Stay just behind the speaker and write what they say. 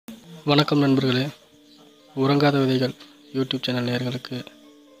வணக்கம் நண்பர்களே. உறங்காத விதைகள் யூடியூப் சேனல் நேயர்களுக்கு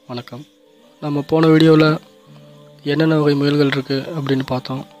வணக்கம். நம்ம போன வீடியோவில் என்னென்ன வகை முயல்கள் இருக்குது அப்படின்னு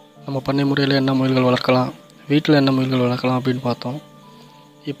பார்த்தோம். நம்ம பண்ணை முறையில் என்ன முயல்கள் வளர்க்கலாம், வீட்டில் என்ன முயல்கள் வளர்க்கலாம் அப்படின்னு பார்த்தோம்.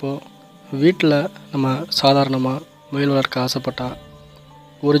 இப்போது வீட்டில் நம்ம சாதாரணமாக முயல் வளர்க்க ஆசைப்பட்டால்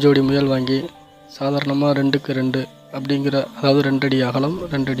ஒரு ஜோடி முயல் வாங்கி சாதாரணமாக 2க்கு 2 அப்படிங்கிற, அதாவது 2 அடி அகலம்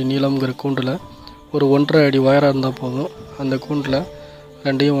 2 அடி நீளம்ங்கிற கூண்டில் ஒரு 1.5 அடி உயரம் இருந்தால் போதும். அந்த கூண்டில்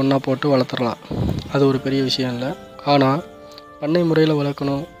ரெண்டையும் ஒன்றா போட்டு வளர்த்துடலாம். அது ஒரு பெரிய விஷயம் இல்லை. ஆனால் பண்ணை முறையில்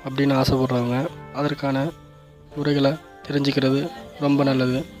வளர்க்கணும் அப்படின்னு ஆசைப்படுறவங்க அதற்கான முறைகளை தெரிஞ்சுக்கிறது ரொம்ப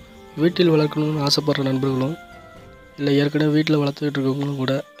நல்லது. வீட்டில் வளர்க்கணும்னு ஆசைப்படுற நண்பர்களும் இல்லை ஏற்கனவே வீட்டில் வளர்த்துக்கிட்டு இருக்கவங்களும்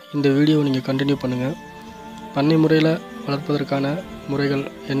கூட இந்த வீடியோவை நீங்கள் கண்டினியூ பண்ணுங்கள். பண்ணை முறையில் வளர்ப்பதற்கான முறைகள்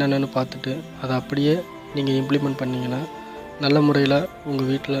என்னென்னு பார்த்துட்டு அதை அப்படியே நீங்கள் இம்ப்ளிமெண்ட் பண்ணிங்கன்னா நல்ல முறையில்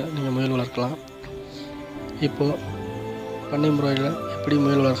உங்கள் வீட்டில் நீங்கள் முயல் வளர்க்கலாம். இப்போது பண்ணை முறையில் எப்படி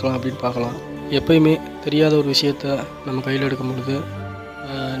முயல் வளர்க்கலாம் அப்படின்னு பார்க்கலாம். எப்பயுமே தெரியாத ஒரு விஷயத்தை நம்ம கையில் எடுக்கும் பொழுது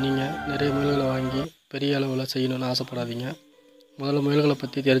நீங்கள் நிறைய முயல்களை வாங்கி பெரிய அளவில் செய்யணும்னு ஆசைப்படாதீங்க. முதல்ல முயல்களை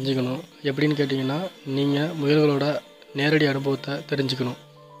பற்றி தெரிஞ்சுக்கணும். எப்படின்னு கேட்டிங்கன்னா, நீங்கள் முயல்களோட நேரடி அனுபவத்தை தெரிஞ்சுக்கணும்.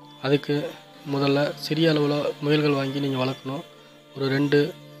 அதுக்கு முதல்ல சிறிய அளவில் முயல்கள் வாங்கி நீங்கள் வளர்க்கணும். ஒரு 2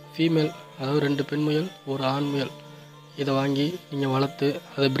 ஃபீமேல், அதாவது 2 பெண் முயல், ஒரு ஆண் முயல், இதை வாங்கி நீங்கள் வளர்த்து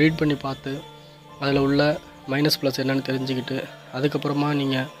அதை ப்ரீட் பண்ணி பார்த்து அதில் உள்ள மைனஸ் ப்ளஸ் என்னென்னு தெரிஞ்சுக்கிட்டு அதுக்கப்புறமா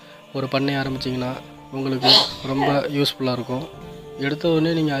நீங்கள் ஒரு பண்ணை ஆரம்பிச்சிங்கன்னா உங்களுக்கு ரொம்ப யூஸ்ஃபுல்லாக இருக்கும். எடுத்த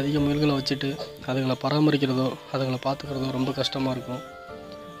உடனே நீங்கள் அதிக முயல்களை வச்சுட்டு அதுங்களை பராமரிக்கிறதோ அதுங்களை பார்த்துக்கிறதோ ரொம்ப கஷ்டமாக இருக்கும்.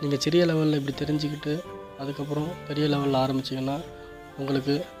 நீங்கள் சிறிய லெவலில் இப்படி தெரிஞ்சுக்கிட்டு அதுக்கப்புறம் பெரிய லெவலில் ஆரம்பிச்சிங்கன்னா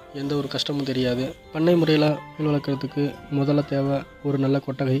உங்களுக்கு எந்த ஒரு கஷ்டமும் தெரியாது. பண்ணை முறையில் முயல் வளர்க்குறதுக்கு முதல்ல தேவை ஒரு நல்ல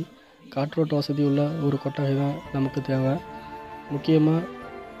கொட்டகை. காற்றோட்ட வசதி உள்ள ஒரு கொட்டகை தான் நமக்கு தேவை. முக்கியமாக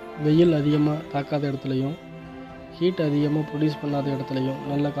வெயில் அதிகமாக தாக்காத இடத்துலையும் ஹீட் அதிகமாக ப்ரொடியூஸ் பண்ணாத இடத்துலையும்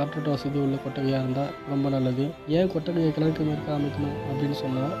நல்ல காற்றோட்ட வசதி உள்ள கொட்டகையாக இருந்தால் ரொம்ப நல்லது. ஏன் கொட்டகையை கிழக்கு மேற்க அமைக்கணும் அப்படின்னு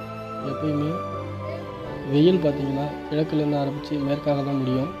சொன்னால், எப்பயுமே வெயில் பார்த்திங்கன்னா கிழக்குலேருந்து ஆரம்பித்து மேற்காக தான்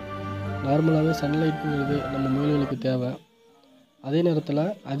முடியும். நார்மலாகவே சன்லைட்டுங்கிறது நம்ம முயல்களுக்கு தேவை. அதே நேரத்தில்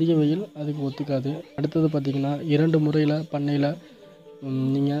அதிக வெயில் அதுக்கு ஒத்துக்காது. அடுத்தது பார்த்திங்கன்னா 2 முறையில் பண்ணையில்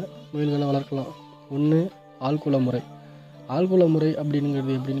நீங்கள் முயல்களை வளர்க்கலாம். ஒன்று ஆள்குள முறை. ஆள்குள முறை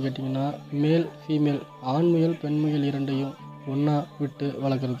அப்படிங்கிறது எப்படின்னு கேட்டிங்கன்னா, மேல் ஃபீமேல், ஆண் முயல் பெண் முயல் 2ஐயும் ஒன்றா விட்டு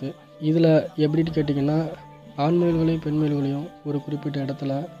வளர்க்குறது. இதில் எப்படின்னு கேட்டிங்கன்னா, ஆண் முயல்களையும் பெண் முயல்களையும் ஒரு குறிப்பிட்ட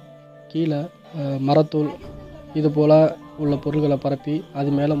இடத்துல கீழே மரத்தூள் இது போல் உள்ள பொருள்களை பரப்பி அது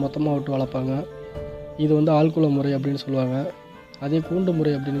மேலே மொத்தமாக விட்டு வளர்ப்பாங்க. இது ஆள்குள முறை அப்படின்னு சொல்லுவாங்க. அதே கூண்டு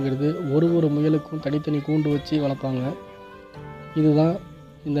முறை அப்படிங்கிறது ஒரு முயலுக்கும் தனித்தனி கூண்டு வச்சு வளர்ப்பாங்க. இதுதான்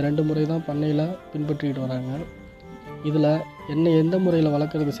இந்த 2 முறை தான் பண்ணையில் பின்பற்றிக்கிட்டு வராங்க. இதில் எந்த முறையில்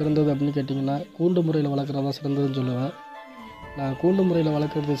வளர்க்குறது சிறந்தது அப்படின்னு கேட்டிங்கன்னா, கூண்டு முறையில் வளர்க்குறது தான் சிறந்ததுன்னு சொல்லுவேன். நான் கூண்டு முறையில்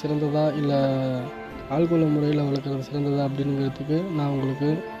வளர்க்குறது சிறந்ததா இல்லை ஆள்குள முறையில் வளர்க்குறது சிறந்ததா அப்படிங்கிறதுக்கு நான் உங்களுக்கு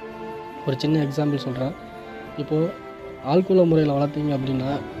ஒரு சின்ன எக்ஸாம்பிள் சொல்கிறேன். இப்போது ஆள்குள முறையில் வளர்த்திங்க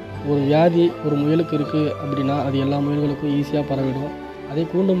அப்படின்னா, ஒரு வியாதி ஒரு முயலுக்கு இருக்குது அப்படின்னா அது எல்லா முயல்களுக்கும் ஈஸியாக பரவிடும். அதே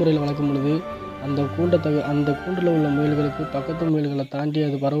கூண்டு முறையில் வளர்க்கும் பொழுது அந்த கூண்டில் உள்ள முயல்களுக்கு பக்கத்து முயல்களை தாண்டி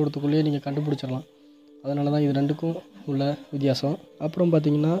அது பரவுறதுக்குள்ளேயே நீங்கள் கண்டுபிடிச்சிடலாம். அதனால தான் இது 2க்கும் உள்ள வித்தியாசம். அப்புறம்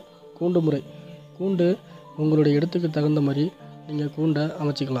பார்த்திங்கன்னா கூண்டு முறை. கூண்டு உங்களுடைய இடத்துக்கு தகுந்த மாதிரி நீங்கள் கூண்டை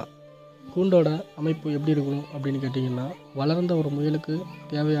அமைச்சிக்கலாம். கூண்டோட அமைப்பு எப்படி இருக்கணும் அப்படின்னு கேட்டிங்கன்னா, வளர்ந்த ஒரு முயலுக்கு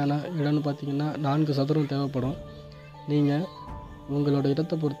தேவையான இடம்னு பார்த்திங்கன்னா 4 சதுரம் தேவைப்படும். நீங்கள் உங்களோட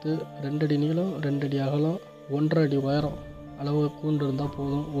இடத்தை பொறுத்து 2 அடி நீளம் 2 அடி அகலம் 1.5 அடி உயரம் அளவு கூண்டு இருந்தால்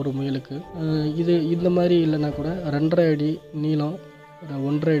போதும் ஒரு முயலுக்கு. இது இந்த மாதிரி இல்லைன்னா கூட 2.5 அடி நீளம்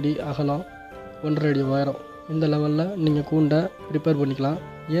 1.5 அடி அகலம் 1.5 அடி உயரம் இந்த லெவலில் நீங்கள் கூண்டை ப்ரிப்பேர் பண்ணிக்கலாம்.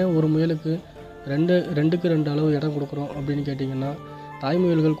 ஏன் ஒரு முயலுக்கு 2க்கு 2 அளவு இடம் கொடுக்குறோம் அப்படின்னு கேட்டிங்கன்னா, தாய்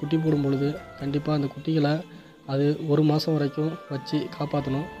முயல்கள் குட்டி போடும் பொழுது கண்டிப்பாக அந்த குட்டிகளை அது 1 மாதம் வரைக்கும் வச்சு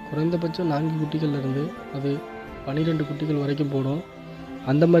காப்பாற்றணும். குறைந்தபட்சம் 4 குட்டிகள்லேருந்து அது 12 குட்டிகள் வரைக்கும் போடும்.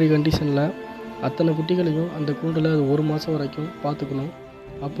 அந்த மாதிரி கண்டிஷனில் அத்தனை குட்டிகளையும் அந்த கூண்டில் அது 1 மாதம் வரைக்கும் பார்த்துக்கணும்.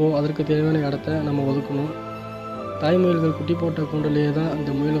 அப்போது அதற்கு தேவையான இடத்த நம்ம ஒதுக்கணும். தாய் முயல்கள் குட்டி போட்ட கூண்டிலேயே தான் அந்த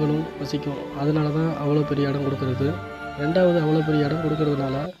முயல்களும் வசிக்கும். அதனால தான் அவ்வளோ பெரிய இடம் கொடுக்குறது. ரெண்டாவது, அவ்வளோ பெரிய இடம்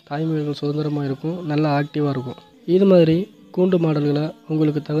கொடுக்கறதுனால தாய் முயல்கள் சுதந்திரமாக இருக்கும், நல்லா ஆக்டிவாக இருக்கும். இது மாதிரி கூண்டு மாடல்களை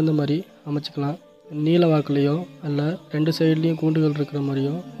உங்களுக்கு தகுந்த மாதிரி அமைச்சிக்கலாம். நீல வாக்குலேயோ அல்ல 2 சைட்லேயும் கூண்டுகள் இருக்கிற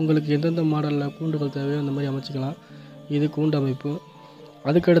மாதிரியோ உங்களுக்கு எந்தெந்த மாடலில் கூண்டுகள் தேவையோ அந்த மாதிரி அமைச்சிக்கலாம். இது கூண்டு அமைப்பு.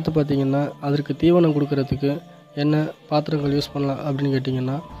 அதுக்கடுத்து பார்த்திங்கன்னா, அதற்கு தீவனம் கொடுக்கறதுக்கு என்ன பாத்திரங்கள் யூஸ் பண்ணலாம் அப்படின்னு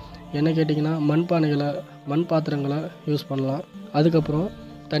கேட்டிங்கன்னா, மண் பாத்திரங்களை யூஸ் பண்ணலாம். அதுக்கப்புறம்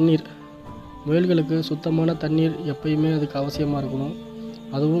தண்ணீர். முயல்களுக்கு சுத்தமான தண்ணீர் எப்பயுமே அதுக்கு அவசியமாக இருக்கணும்.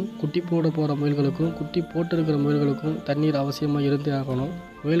 அதுவும் குட்டி போட போகிற முயல்களுக்கும் குட்டி போட்டிருக்கிற முயல்களுக்கும் தண்ணீர் அவசியமாக இருந்தே ஆகணும்.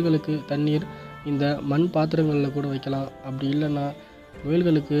 முயல்களுக்கு தண்ணீர் இந்த மண் பாத்திரங்களில் கூட வைக்கலாம். அப்படி இல்லைன்னா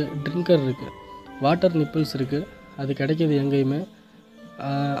முயல்களுக்கு ட்ரிங்கர் இருக்குது, வாட்டர் நிப்பிள்ஸ் இருக்குது. அது கிடைக்கிது எங்கேயுமே.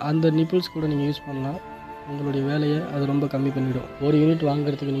 அந்த நிப்பிள்ஸ் கூட நீங்கள் யூஸ் பண்ணலாம். உங்களுடைய வேலையை அது ரொம்ப கம்மி பண்ணிவிடும். ஒரு யூனிட்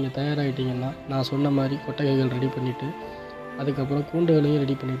வாங்குறதுக்கு நீங்கள் தயாராகிட்டிங்கன்னா நான் சொன்ன மாதிரி கொட்டகைகள் ரெடி பண்ணிவிட்டு, அதுக்கப்புறம் கூண்டுகளையும்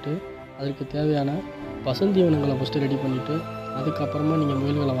ரெடி பண்ணிவிட்டு, அதுக்கு தேவையான பசுந்தீவனங்களை ஃபஸ்ட்டு ரெடி பண்ணிவிட்டு, அதுக்கப்புறமா நீங்கள்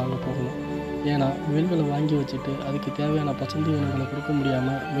முயல்களை வாங்க போகணும். ஏன்னா முயல்களை வாங்கி வச்சுட்டு அதுக்கு தேவையான பசுந்தீவனங்களை கொடுக்க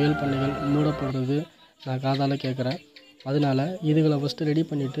முடியாமல் முயல் பண்ணைகள் மூடப்படுறது நான் காதால் கேட்குறேன். அதனால் இதுகளை ஃபஸ்ட்டு ரெடி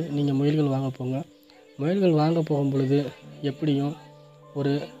பண்ணிவிட்டு நீங்கள் முயல்கள் வாங்க போங்க. முயல்கள் வாங்க போகும் பொழுது எப்படியும்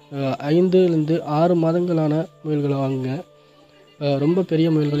ஒரு 5லேருந்து 6 மாதங்களான முயல்களை வாங்குங்க. ரொம்ப பெரிய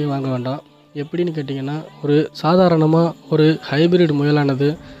முயல்களையும் வாங்க வேண்டாம். எப்படின்னு கேட்டிங்கன்னா, ஒரு சாதாரணமாக ஒரு ஹைப்ரிட் முயலானது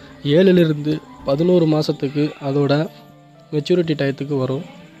 7லிருந்து 11 மாதத்துக்கு அதோட மெச்சூரிட்டி டயத்துக்கு வரும்.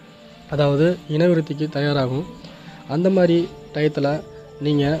 அதாவது இனவிருத்திக்கு தயாராகும். அந்த மாதிரி டயத்தில்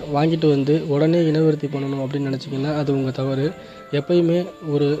நீங்கள் வாங்கிட்டு வந்து உடனே இனவிருத்தி பண்ணணும் அப்படின்னு நினச்சிங்கன்னா அது உங்கள் தவறு. எப்பயுமே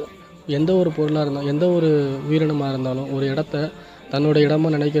எந்த ஒரு பொருளாக இருந்தாலும், எந்த ஒரு உயிரினமாக இருந்தாலும் ஒரு இடத்த தன்னோட இடமா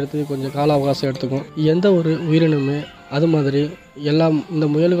நினைக்கிறதுக்கு கொஞ்சம் கால அவகாசம் எடுத்துக்கும். எந்த ஒரு உயிரினமே அது மாதிரி இந்த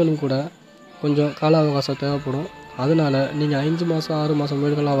முயல்களும் கூட கொஞ்சம் கால அவகாசம் தேவைப்படும். அதனால் நீங்கள் 5 மாதம் 6 மாதம்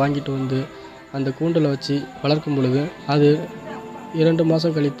முயல்களாக வாங்கிட்டு வந்து அந்த கூண்டில் வச்சு வளர்க்கும் பொழுது அது 2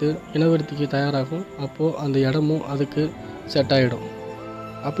 மாதம் கழித்து இனவிருத்திக்கு தயாராகும். அப்போது அந்த இடமும் அதுக்கு செட் ஆகிடும்.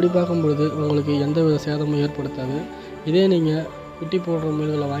 அப்படி பார்க்கும்பொழுது உங்களுக்கு எந்த வித சேதமும் ஏற்படுத்தாது. இதே நீங்கள் குட்டி போடுற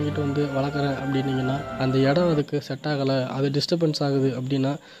முயல்களை வாங்கிட்டு வந்து வளர்க்குறேன் அப்படின்னீங்கன்னா அந்த இடம் அதுக்கு செட் ஆகலை, அது டிஸ்டர்பன்ஸ் ஆகுது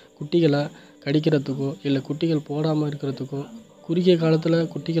அப்படின்னா குட்டிகளை கடிக்கிறதுக்கோ இல்லை குட்டிகள் போடாமல் இருக்கிறதுக்கோ, குறுகிய காலத்தில்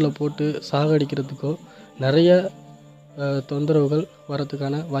குட்டிகளை போட்டு சாகடிக்கிறதுக்கோ நிறைய தொந்தரவுகள்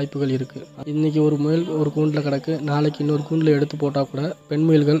வரத்துக்கான வாய்ப்புகள் இருக்குது. இன்றைக்கி ஒரு முயல் ஒரு கூண்டில் கிடக்கு, நாளைக்கு இன்னொரு கூண்டில் எடுத்து போட்டால் கூட பெண்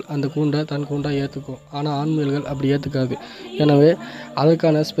முயல்கள் அந்த கூண்டை தன் கூண்டாக ஏற்றுக்கும். ஆனால் ஆண் முயல்கள் அப்படி ஏற்றுக்காது. எனவே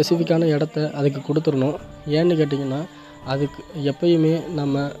அதுக்கான ஸ்பெசிஃபிக்கான இடத்த அதுக்கு கொடுத்துடணும். ஏன்னு கேட்டிங்கன்னா, அதுக்கு எப்பயுமே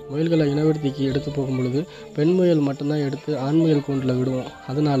நம்ம முயல்களை இனவிருத்திக்கு எடுத்து போகும் பொழுது பெண் முயல் மட்டும்தான் எடுத்து ஆண் முயல் கூண்டில் விடுவோம்.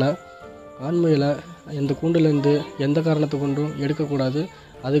 அதனால் ஆண் முயலை இந்த கூண்டுலேருந்து எந்த காரணத்தை கொண்டும் எடுக்கக்கூடாது.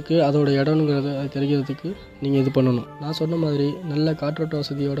 அதுக்கு அதோட இடம்ங்கிறது அது தெரிகிறதுக்கு நீங்கள் இது பண்ணணும். நான் சொன்ன மாதிரி நல்ல காற்றோட்ட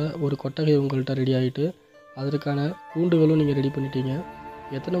வசதியோட ஒரு கொட்டகை உங்கள்கிட்ட ரெடி ஆகிட்டு அதற்கான கூண்டுகளும் நீங்கள் ரெடி பண்ணிட்டீங்க.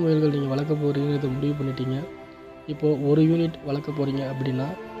 எத்தனை முயல்கள் நீங்கள் வளர்க்க போகிறீங்கன்னு முடிவு பண்ணிட்டீங்க. இப்போது ஒரு யூனிட் வளர்க்க போகிறீங்க அப்படின்னா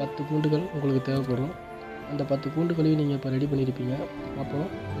 10 கூண்டுகள் உங்களுக்கு தேவைப்படும். அந்த 10 கூண்டுகளையும் நீங்கள் இப்போ ரெடி பண்ணியிருப்பீங்க. அப்போது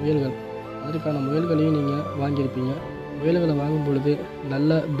முயல்கள் அதற்கான முயல்களையும் நீங்கள் வாங்கியிருப்பீங்க. முயல்களை வாங்கும் பொழுது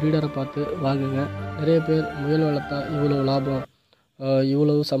நல்ல ப்ரீடரை பார்த்து வாங்குங்க. நிறைய பேர் முயல் வளர்த்தா இவ்வளோ லாபம்,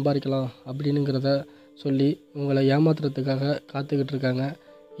 இவ்வளவு சம்பாதிக்கலாம் அப்படின்னுங்கிறத சொல்லி உங்களை ஏமாத்துறதுக்காக காத்துக்கிட்டு இருக்காங்க.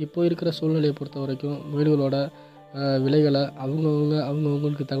 இப்போ இருக்கிற சூழ்நிலையை பொறுத்த வரைக்கும் முயல்களோட விலைகளை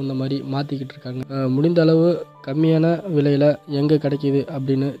அவங்கவுங்களுக்கு தகுந்த மாதிரி மாற்றிக்கிட்டு இருக்காங்க. முடிந்த அளவு கம்மியான விலையில் எங்கே கிடைக்கிது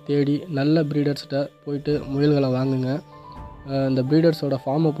அப்படின்னு தேடி நல்ல ப்ரீடர்ஸ்கிட்ட போயிட்டு முயல்களை வாங்குங்க. இந்த ப்ரீடர்ஸோட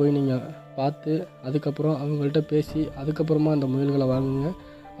ஃபார்மை போய் நீங்கள் பார்த்து அதுக்கப்புறம் அவங்கள்ட்ட பேசி அதுக்கப்புறமா அந்த முயல்களை வாங்குங்க.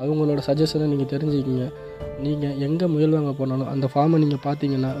 அவங்களோட சஜஷனை நீங்கள் தெரிஞ்சுக்கிங்க. நீங்கள் எங்கே முயல் வாங்க போனாலும் அந்த ஃபார்மை நீங்கள்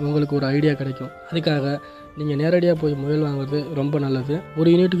பார்த்தீங்கன்னா உங்களுக்கு ஒரு ஐடியா கிடைக்கும். அதுக்காக நீங்கள் நேரடியாக போய் முயல் வாங்குறது ரொம்ப நல்லது. ஒரு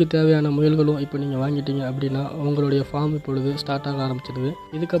யூனிட்டுக்கு தேவையான முயல்களும் இப்போ நீங்கள் வாங்கிட்டீங்க அப்படின்னா உங்களுடைய ஃபார்ம் இப்பொழுது ஸ்டார்ட் ஆக ஆரம்பிச்சிடுது.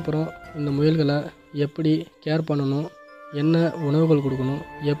 இதுக்கப்புறம் இந்த முயல்களை எப்படி கேர் பண்ணணும், என்ன உணவுகள் கொடுக்கணும்,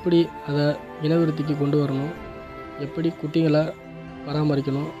 எப்படி அதை இனவிருத்திக்கு கொண்டு வரணும், எப்படி குட்டிகளை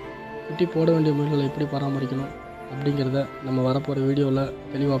பராமரிக்கணும், குட்டி போட வேண்டிய முயல்களை எப்படி பராமரிக்கணும் அப்படிங்கிறத நம்ம வரப்போகிற வீடியோவில்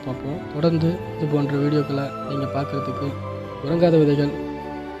தெளிவாக பார்ப்போம். தொடர்ந்து இது போன்ற வீடியோக்களை நீங்கள் பார்க்குறதுக்கு உறங்காத விதைகள்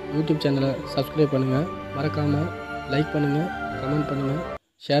யூடியூப் சேனலை சப்ஸ்கிரைப் பண்ணுங்கள். மறக்காமல் லைக் பண்ணுங்கள், கமெண்ட் பண்ணுங்கள்,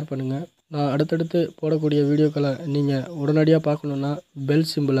 ஷேர் பண்ணுங்கள். நான் அடுத்தடுத்து போடக்கூடிய வீடியோக்களை நீங்கள் உடனடியாக பார்க்கணுன்னா பெல்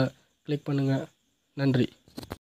சிம்பிளை கிளிக் பண்ணுங்கள். நன்றி.